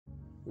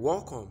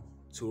Welcome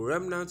to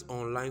Remnant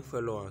Online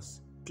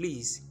Followers.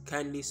 Please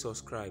kindly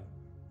subscribe.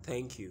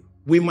 Thank you.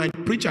 We might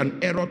preach an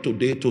error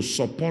today to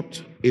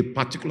support a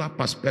particular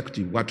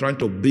perspective we're trying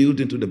to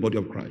build into the body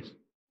of Christ.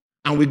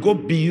 And we go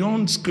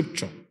beyond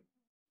scripture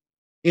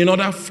in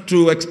order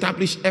to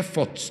establish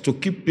efforts to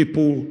keep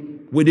people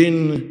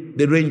within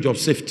the range of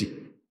safety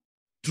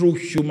through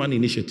human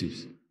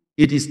initiatives.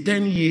 It is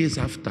 10 years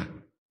after,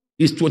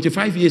 it's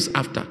 25 years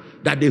after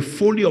that the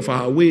folly of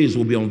our ways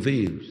will be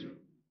unveiled.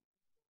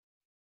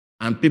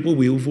 And people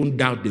will even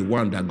doubt the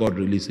one that God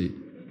released it.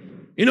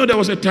 You know, there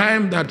was a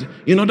time that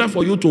in order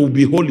for you to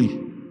be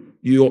holy,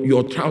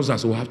 your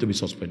trousers will have to be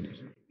suspended.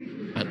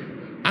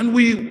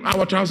 And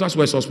our trousers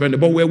were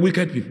suspended, but we're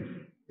wicked people.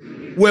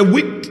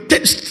 We're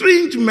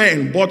strange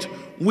men, but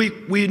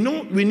we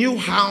knew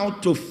how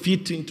to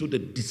fit into the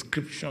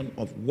description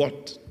of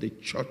what the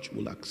church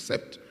will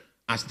accept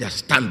as their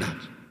standard.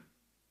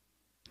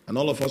 And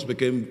all of us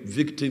became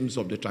victims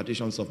of the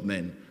traditions of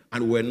men,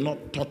 and we're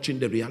not touching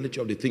the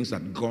reality of the things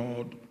that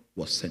God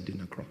was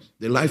sending across.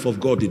 The life of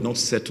God did not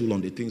settle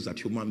on the things that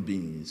human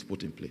beings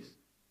put in place.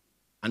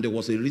 And there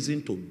was a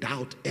reason to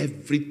doubt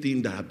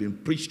everything that had been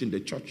preached in the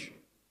church,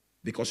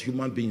 because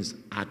human beings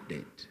are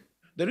dead.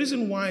 The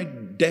reason why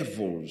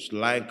devils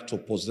like to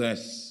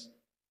possess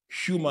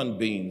human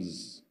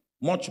beings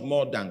much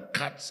more than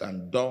cats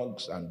and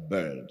dogs and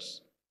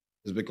birds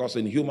is because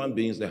in human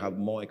beings they have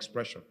more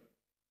expression.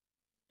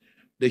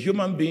 The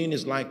human being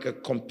is like a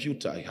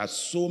computer. It has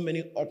so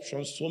many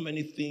options, so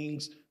many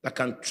things that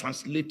can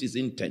translate his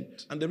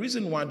intent. And the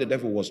reason why the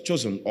devil was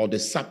chosen, or the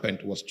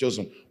serpent was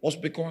chosen, was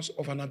because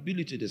of an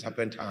ability the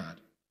serpent had.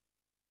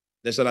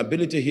 There's an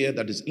ability here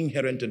that is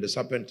inherent in the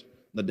serpent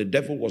that the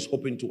devil was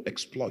hoping to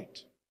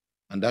exploit.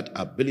 And that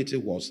ability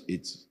was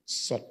its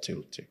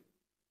subtlety.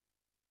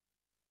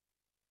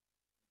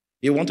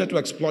 He wanted to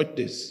exploit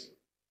this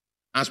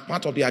as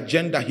part of the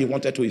agenda he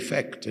wanted to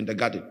effect in the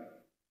garden.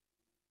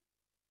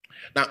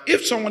 Now,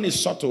 if someone is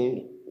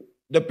subtle,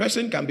 the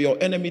person can be your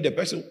enemy. The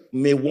person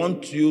may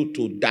want you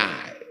to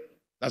die.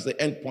 That's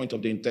the end point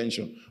of the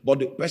intention. But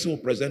the person will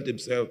present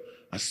himself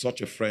as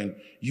such a friend.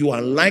 You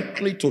are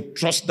likely to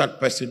trust that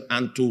person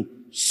and to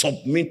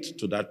submit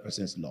to that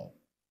person's law.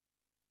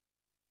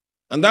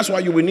 And that's why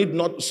you will need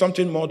not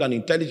something more than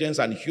intelligence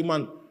and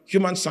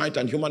human sight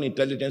and human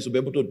intelligence to be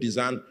able to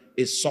discern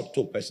a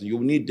subtle person. You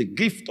will need the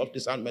gift of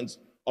discernment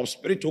of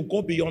spirit to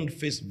go beyond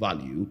face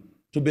value,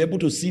 to be able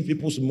to see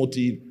people's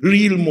motive,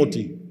 real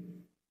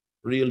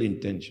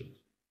intentions.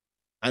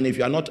 And if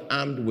you are not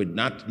armed with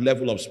that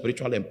level of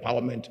spiritual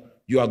empowerment,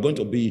 you are going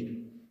to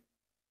be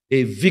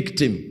a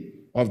victim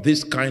of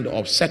this kind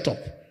of setup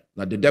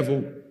that the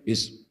devil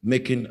is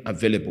making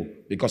available,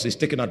 because he's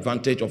taking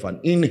advantage of an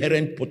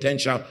inherent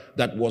potential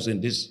that was in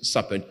this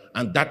serpent,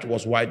 and that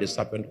was why the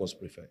serpent was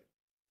preferred.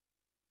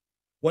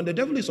 When the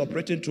devil is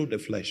operating through the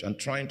flesh and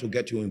trying to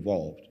get you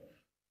involved,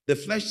 the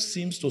flesh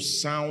seems to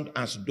sound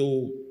as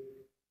though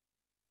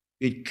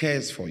it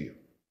cares for you.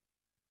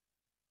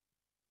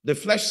 The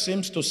flesh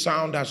seems to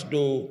sound as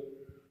though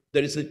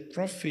there is a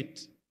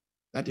profit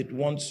that it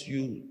wants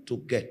you to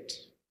get.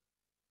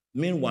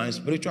 Meanwhile,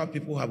 spiritual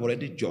people have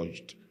already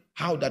judged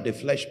how that the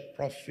flesh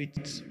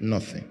profits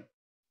nothing.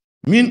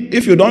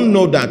 If you don't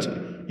know that,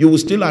 you will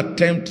still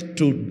attempt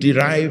to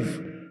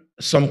derive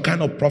some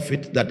kind of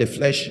profit that the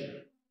flesh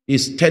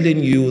is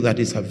telling you that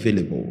is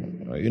available.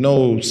 You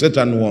know,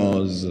 Satan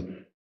was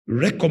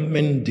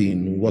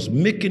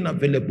making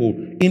available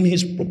in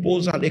his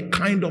proposal a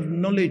kind of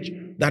knowledge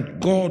that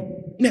God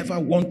never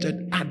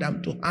wanted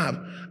Adam to have.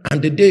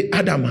 And the day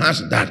Adam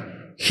has that,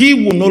 he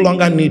will no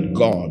longer need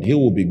God. He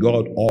will be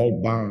God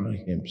all by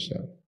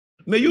himself.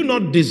 May you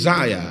not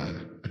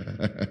desire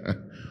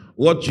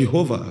what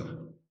Jehovah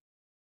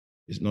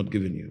is not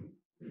giving you.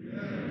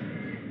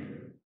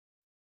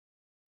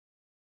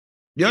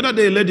 The other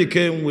day, a lady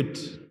came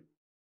with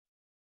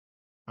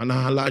an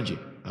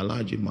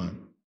Ahlaji man.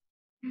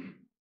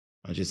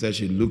 And she said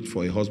she looked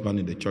for a husband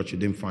in the church. She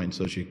didn't find,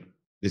 so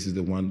this is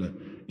the one that,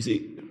 you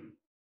see,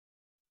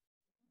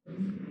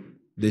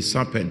 the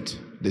serpent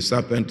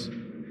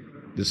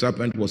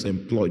was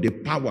employed. The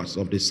powers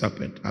of the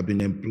serpent have been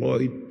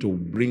employed to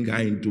bring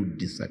her into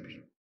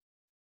deception.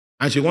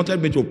 And she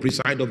wanted me to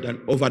preside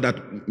over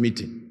that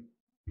meeting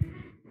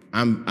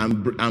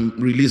and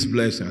release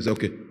blessing. I said,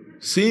 okay,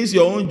 since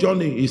your own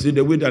journey is in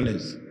the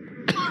wilderness,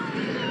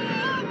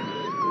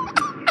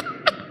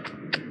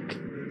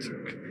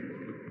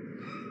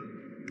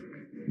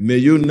 may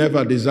you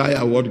never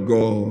desire what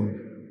God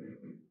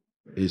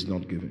is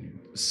not giving you.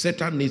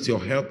 Satan needs your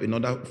help in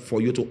order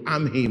for you to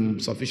arm him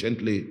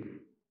sufficiently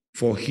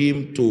for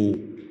him to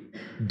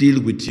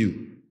deal with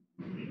you.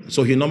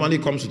 So he normally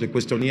comes with a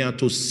questionnaire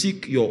to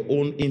seek your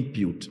own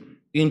input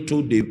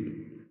into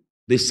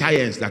the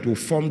science that will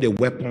form the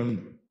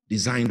weapon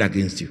designed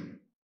against you.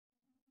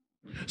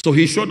 So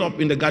he showed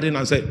up in the garden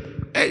and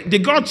said, hey,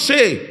 did God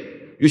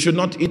say you should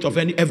not eat of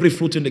every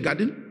fruit in the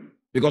garden?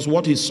 Because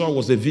what he saw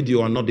was the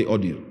video and not the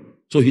audio.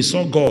 So he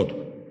saw God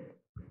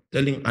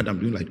telling Adam,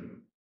 doing like,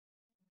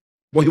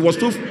 but he was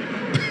too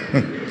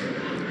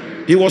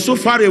He was so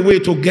far away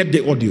to get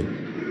the audio.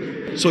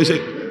 So he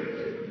said,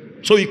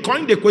 so he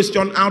coined the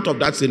question out of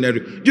that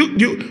scenario. Do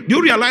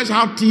you realize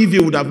how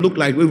TV would have looked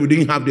like if we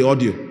didn't have the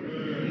audio?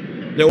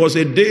 There was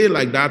a day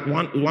like that,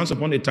 once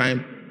upon a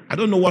time. I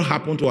don't know what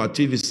happened to our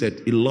TV set.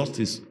 It lost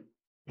its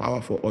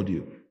power for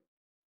audio.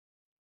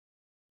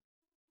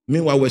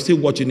 Meanwhile, we're still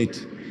watching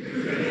it.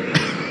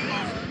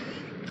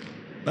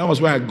 That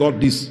was why I got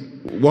this.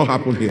 What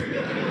happened here?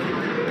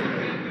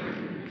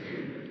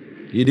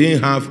 He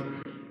didn't have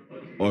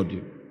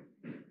audio.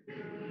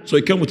 So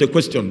he came with a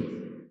question.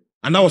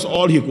 And that was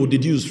all he could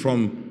deduce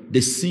from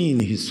the scene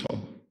he saw.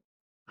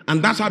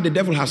 And that's how the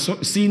devil has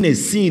seen a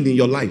scene in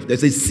your life.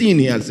 There's a scene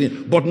he has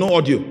seen, but no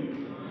audio.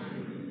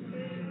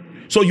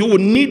 So you will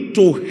need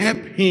to help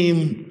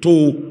him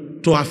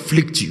to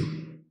afflict you.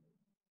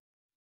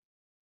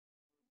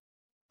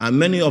 And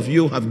many of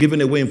you have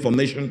given away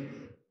information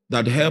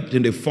that helped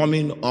in the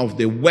forming of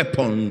the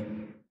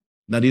weapon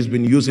that he's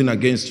been using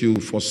against you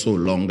for so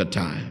long a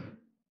time.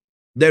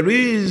 There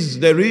is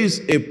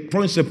a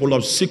principle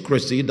of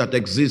secrecy that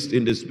exists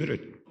in the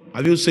spirit.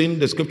 Have you seen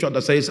the scripture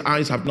that says,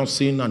 eyes have not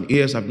seen and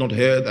ears have not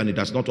heard, and it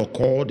has not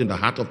occurred in the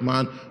heart of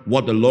man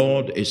what the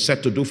Lord is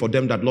set to do for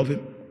them that love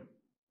him?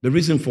 The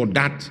reason for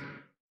that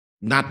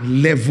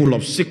level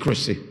of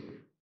secrecy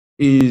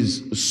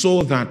is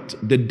so that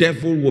the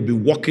devil will be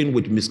working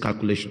with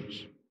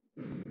miscalculations.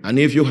 And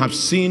if you have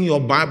seen your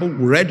Bible,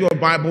 read your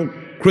Bible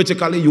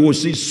critically, you will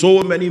see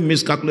so many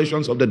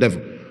miscalculations of the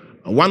devil.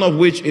 One of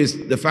which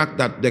is the fact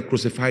that they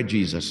crucified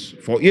Jesus.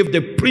 For if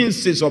the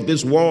princes of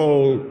this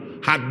world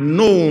had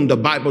known, the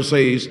Bible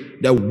says,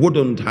 they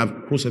wouldn't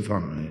have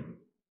crucified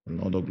the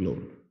Lord of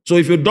glory. So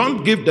if you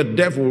don't give the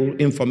devil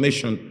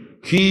information,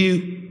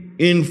 he,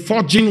 in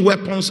forging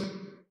weapons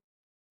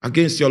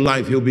against your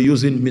life, he'll be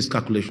using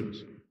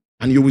miscalculations.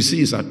 And you will see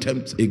his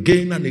attempts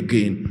again and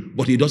again,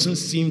 but he doesn't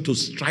seem to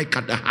strike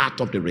at the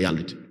heart of the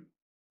reality.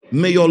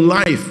 May your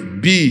life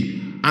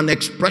be an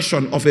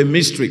expression of a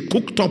mystery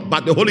cooked up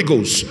by the Holy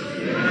Ghost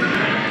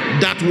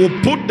that will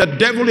put the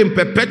devil in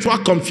perpetual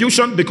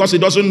confusion because he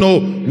doesn't know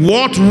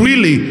what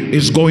really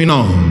is going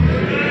on.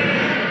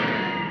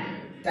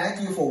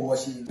 Thank you for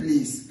watching.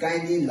 Please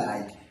kindly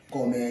like,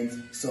 comment,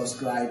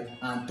 subscribe,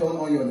 and turn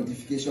on your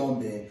notification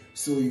bell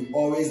so you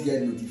always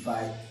get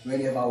notified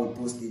whenever we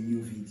post a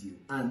new video.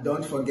 And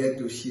don't forget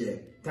to share.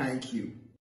 Thank you.